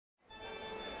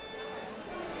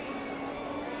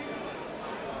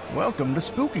Welcome to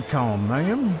SpookyCon,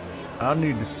 ma'am. I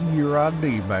need to see your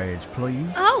ID badge,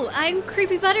 please. Oh, I'm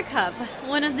Creepy Buttercup,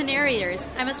 one of the narrators.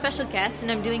 I'm a special guest, and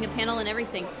I'm doing a panel and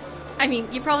everything. I mean,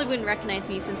 you probably wouldn't recognize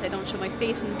me since I don't show my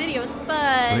face in videos,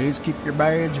 but... Please keep your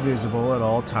badge visible at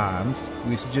all times.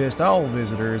 We suggest all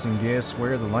visitors and guests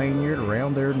wear the lanyard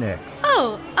around their necks.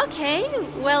 Oh, okay.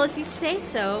 Well, if you say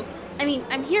so. I mean,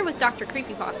 I'm here with Dr.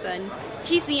 Creepypasta, and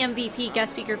he's the MVP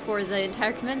guest speaker for the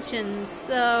entire convention,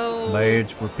 so...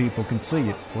 Badge where people can see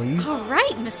it, please. All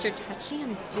right, Mr. Touchy,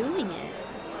 I'm doing it.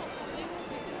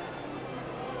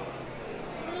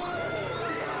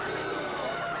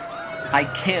 I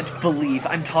can't believe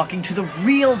I'm talking to the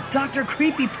real Dr.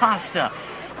 Creepypasta.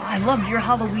 I loved your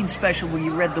Halloween special where you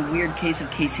read The Weird Case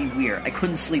of Casey Weir. I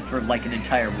couldn't sleep for like an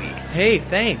entire week. Hey,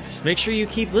 thanks. Make sure you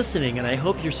keep listening, and I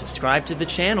hope you're subscribed to the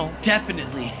channel.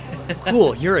 Definitely.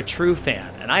 Cool, you're a true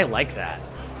fan, and I like that.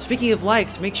 Speaking of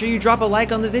likes, make sure you drop a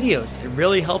like on the videos. It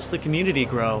really helps the community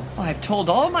grow. Well, I've told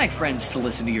all my friends to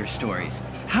listen to your stories.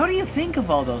 How do you think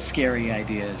of all those scary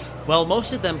ideas? Well,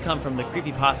 most of them come from the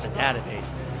Creepypasta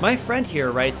database. My friend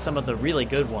here writes some of the really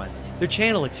good ones. They're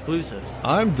channel exclusives.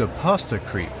 I'm the Pasta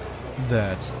Creep.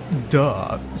 That's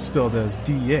duh, spelled as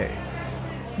D-A.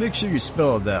 Make sure you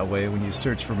spell it that way when you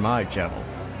search for my channel.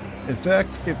 In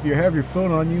fact, if you have your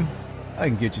phone on you, I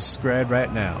can get you subscribed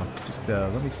right now. Just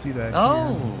let me see that.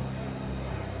 Oh.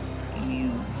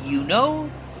 You know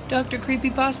Dr.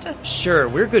 Creepypasta? Sure,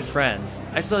 we're good friends.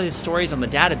 I saw his stories on the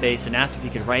database and asked if he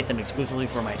could write them exclusively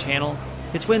for my channel.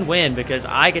 It's win-win because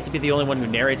I get to be the only one who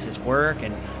narrates his work,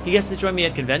 and he gets to join me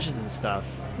at conventions and stuff.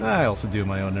 I also do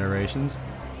my own narrations.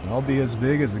 I'll be as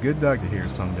big as the good doctor here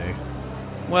someday.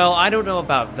 Well, I don't know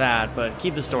about that, but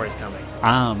keep the stories coming.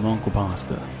 I'm Uncle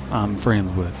Pasta. I'm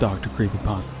friends with Dr.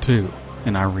 Creepypasta too,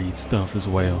 and I read stuff as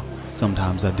well.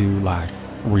 Sometimes I do like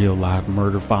real-life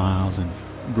murder files and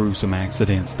gruesome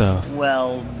accident stuff.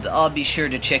 Well, I'll be sure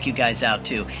to check you guys out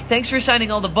too. Thanks for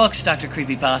signing all the books, Dr.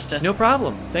 Creepypasta. No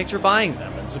problem. Thanks for buying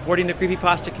them and supporting the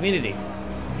Creepypasta community.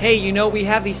 Hey, you know, we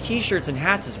have these t-shirts and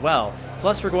hats as well.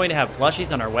 Plus, we're going to have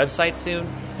plushies on our website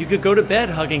soon. You could go to bed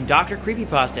hugging Dr.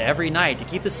 Creepypasta every night to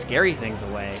keep the scary things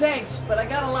away. Thanks, but I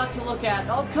got a lot to look at.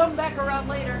 I'll come back around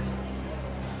later.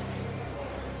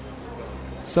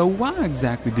 So why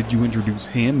exactly did you introduce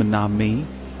him and not me?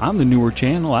 I'm the newer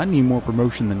channel. I need more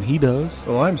promotion than he does.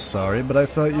 Well, I'm sorry, but I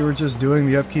thought you were just doing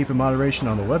the upkeep and moderation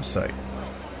on the website.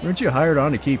 Weren't you hired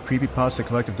on to keep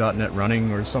CreepyPastaCollective.net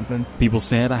running or something? People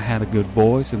said I had a good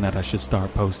voice and that I should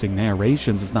start posting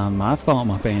narrations. It's not my fault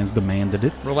my fans demanded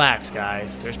it. Relax,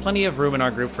 guys. There's plenty of room in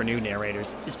our group for new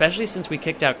narrators, especially since we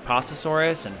kicked out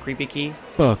Pastasaurus and Creepy Keith.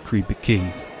 Fuck Creepy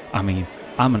Keith. I mean,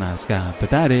 I'm a nice guy, but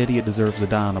that idiot deserves to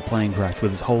die in a plane crash with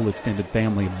his whole extended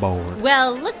family aboard.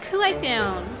 Well, look who I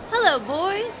found. Hello,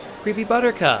 boys. Creepy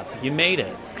Buttercup, you made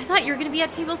it. I thought you were going to be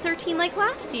at table 13 like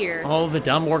last year. Oh, the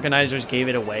dumb organizers gave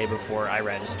it away before I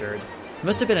registered. It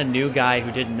must have been a new guy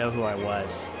who didn't know who I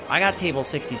was. I got table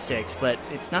 66, but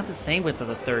it's not the same with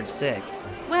the third six.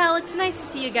 Well, it's nice to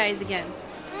see you guys again.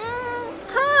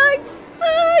 Hugs!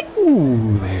 Hugs!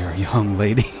 Ooh, there, young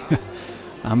lady.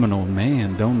 I'm an old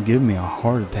man. Don't give me a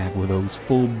heart attack with those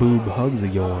full boob hugs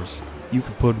of yours. You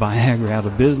could put Viagra out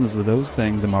of business with those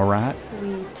things, am I right?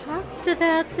 We talked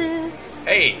about this.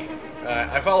 Hey,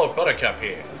 I followed Buttercup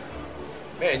here.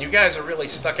 Man, you guys are really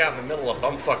stuck out in the middle of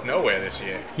bumfuck nowhere this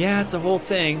year. Yeah, it's a whole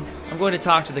thing. I'm going to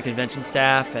talk to the convention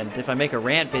staff, and if I make a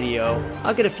rant video,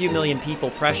 I'll get a few million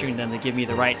people pressuring them to give me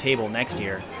the right table next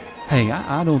year. Hey,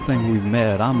 I don't think we've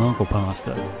met. I'm Uncle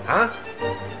Pasta. Huh?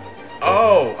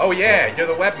 Oh yeah, you're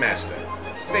the webmaster.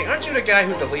 Say, aren't you the guy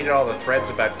who deleted all the threads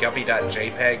about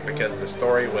guppy.jpg because the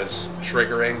story was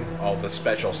triggering all the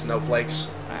special snowflakes?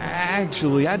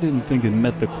 Actually, I didn't think it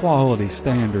met the quality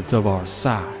standards of our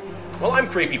site. Well, I'm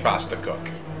Creepypasta Cook.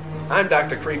 I'm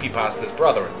Dr. Creepypasta's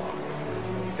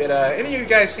brother-in-law. Did any of you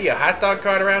guys see a hot dog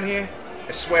cart around here?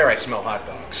 I swear I smell hot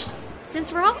dogs.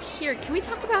 Since we're all here, can we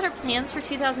talk about our plans for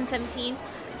 2017?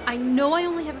 I know I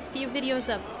only have a few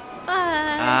videos up,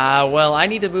 but... Well, I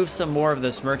need to move some more of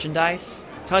this merchandise.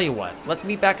 Tell you what, let's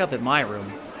meet back up at my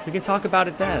room. We can talk about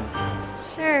it then.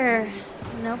 Sure,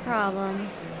 no problem.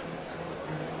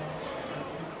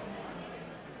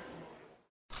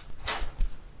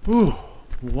 Whew,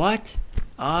 what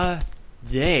a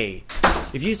day.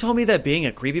 If you told me that being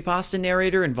a creepypasta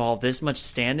narrator involved this much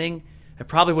standing, I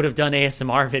probably would have done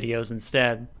ASMR videos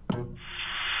instead.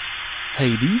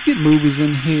 Hey, do you get movies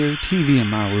in here? TV in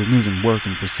my room isn't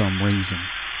working for some reason.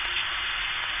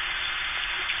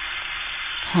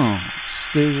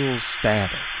 Still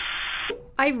static.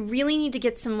 I really need to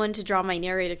get someone to draw my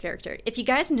narrator character. If you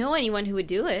guys know anyone who would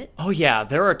do it. Oh yeah,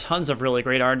 there are tons of really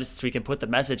great artists we can put the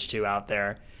message to out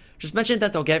there. Just mention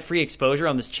that they'll get free exposure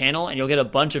on this channel, and you'll get a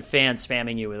bunch of fans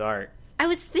spamming you with art. I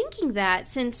was thinking that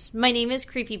since my name is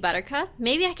Creepy Buttercup,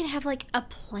 maybe I can have like a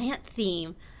plant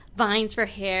theme. Vines for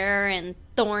hair and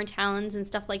thorn talons and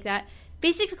stuff like that.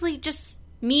 Basically just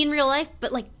me in real life,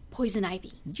 but like poison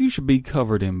ivy. You should be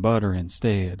covered in butter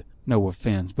instead. No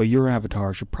offense, but your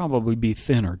avatar should probably be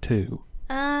thinner too.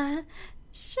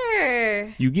 Sure.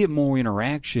 You get more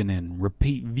interaction and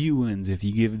repeat viewings if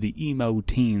you give the emo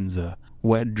teens a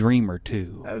wet dream or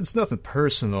two. It's nothing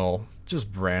personal,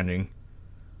 just branding.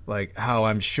 Like how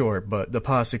I'm short, but the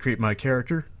Pasta Creep, my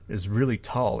character, is really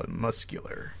tall and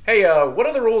muscular. Hey, what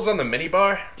are the rules on the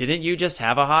minibar? Didn't you just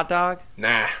have a hot dog?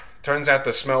 Nah, turns out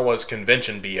the smell was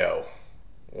convention BO.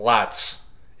 Lots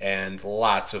and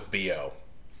lots of BO.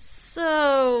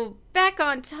 So, back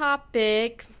on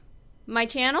topic. My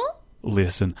channel?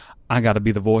 Listen, I gotta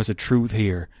be the voice of truth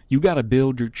here. You gotta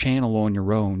build your channel on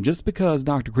your own. Just because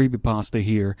Dr. Creepypasta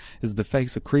here is the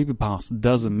face of Creepypasta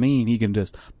doesn't mean he can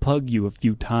just plug you a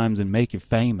few times and make you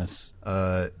famous.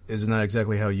 Isn't that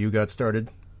exactly how you got started?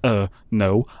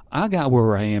 No. I got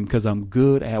where I am because I'm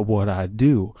good at what I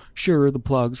do. Sure, the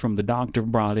plugs from the doctor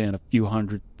brought in a few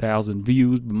 100,000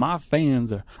 views, but my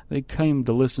fans, they came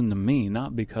to listen to me,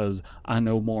 not because I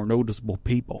know more noticeable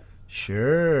people.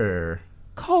 Sure.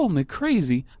 Call me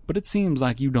crazy, but it seems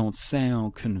like you don't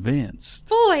sound convinced.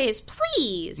 Boys,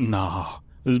 please! Nah,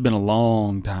 this has been a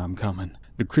long time coming.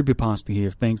 The Creepypasta here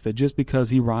thinks that just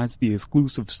because he writes the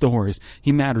exclusive stories,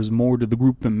 he matters more to the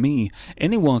group than me.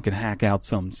 Anyone can hack out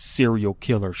some serial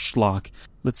killer schlock.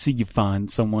 Let's see you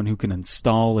find someone who can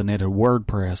install and edit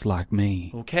WordPress like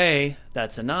me. Okay,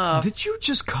 that's enough. Did you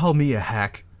just call me a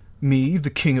hack? Me, the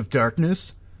King of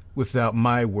Darkness? Without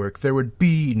my work, there would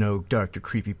be no Dr.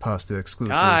 Creepypasta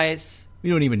exclusives. Guys. We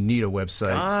don't even need a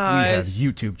website. We have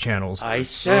YouTube channels. I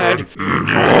said...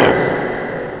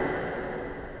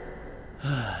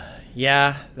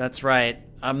 Yeah, that's right.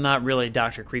 I'm not really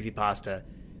Dr. Creepypasta.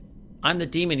 I'm the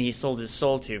demon he sold his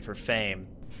soul to for fame.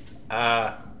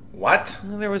 What?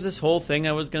 There was this whole thing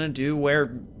I was gonna do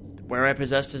where I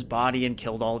possessed his body and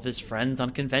killed all of his friends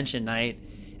on convention night,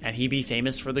 and he'd be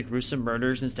famous for the gruesome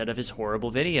murders instead of his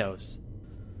horrible videos.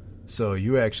 So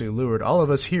you actually lured all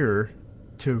of us here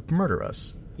to murder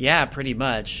us? Yeah, pretty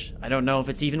much. I don't know if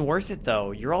it's even worth it,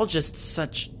 though. You're all just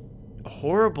such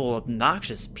horrible,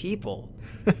 obnoxious people.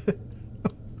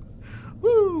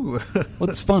 Woo!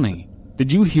 What's funny?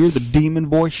 Did you hear the demon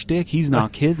voice shtick? He's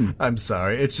not kidding. I'm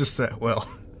sorry, it's just that, well,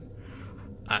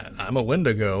 I'm a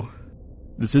Wendigo.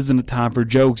 This isn't a time for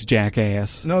jokes,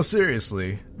 jackass. No,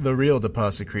 seriously, the real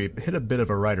Pasta Creep hit a bit of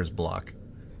a writer's block.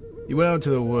 He went out into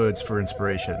the woods for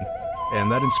inspiration,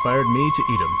 and that inspired me to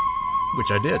eat him,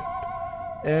 which I did.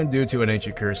 And due to an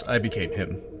ancient curse, I became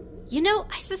him. You know,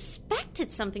 I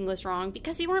suspected something was wrong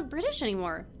because you weren't British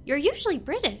anymore. You're usually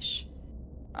British.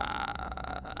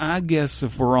 I guess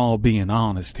if we're all being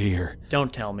honest here.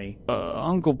 Don't tell me.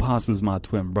 Uncle Pasta's my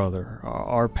twin brother.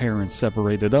 Our parents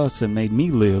separated us and made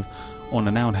me live on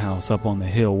an outhouse up on the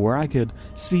hill where I could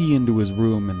see into his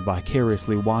room and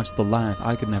vicariously watch the life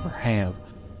I could never have.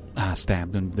 I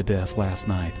stabbed him to death last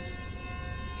night.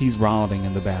 He's rotting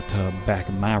in the bathtub back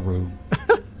in my room.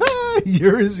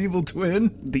 You're his evil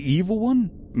twin? The evil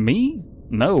one? Me?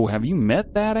 No, have you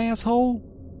met that asshole?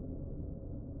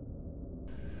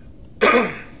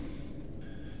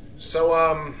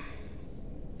 So,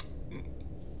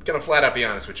 gonna flat out be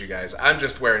honest with you guys. I'm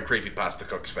just wearing Creepypasta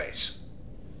Cook's face.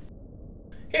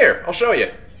 Here, I'll show you.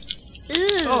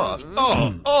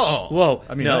 Whoa,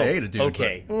 I mean, no. I ate a dude,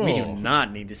 okay, but, we do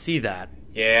not need to see that.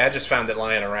 Yeah, I just found it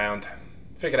lying around.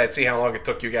 Figured I'd see how long it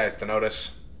took you guys to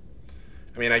notice.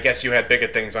 I mean, I guess you had bigger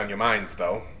things on your minds,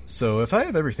 though. So if I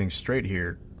have everything straight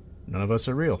here, none of us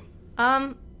are real.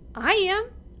 I am.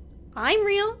 I'm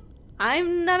real.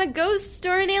 I'm not a ghost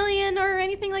or an alien or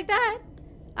anything like that.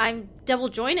 I'm double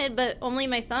jointed, but only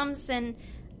my thumbs, and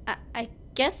I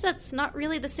guess that's not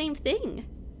really the same thing.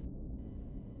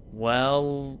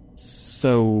 Well,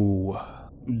 So,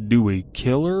 do we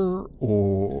kill her,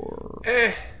 or...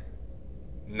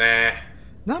 Nah.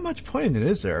 Not much point in it,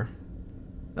 is there?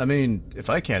 I mean, if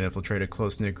I can't infiltrate a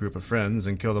close-knit group of friends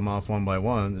and kill them off one by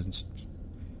one, then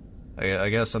I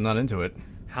guess I'm not into it.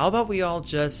 how about we all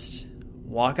just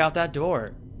walk out that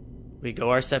door? We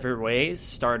go our separate ways,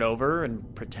 start over,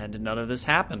 and pretend none of this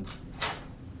happened.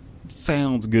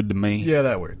 Sounds good to me. Yeah,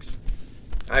 that works.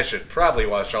 I should probably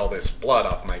wash all this blood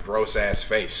off my gross-ass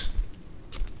face.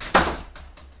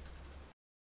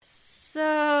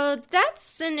 So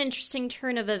that's an interesting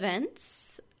turn of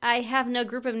events. I have no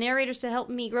group of narrators to help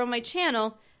me grow my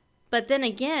channel. But then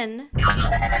again...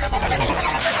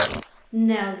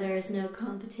 Now there is no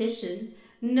competition.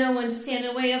 No one to stand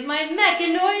in the way of my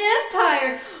Mechanoid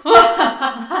empire! Ha ha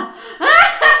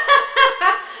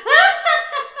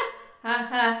ha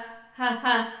ha ha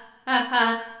ha ha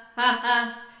ha.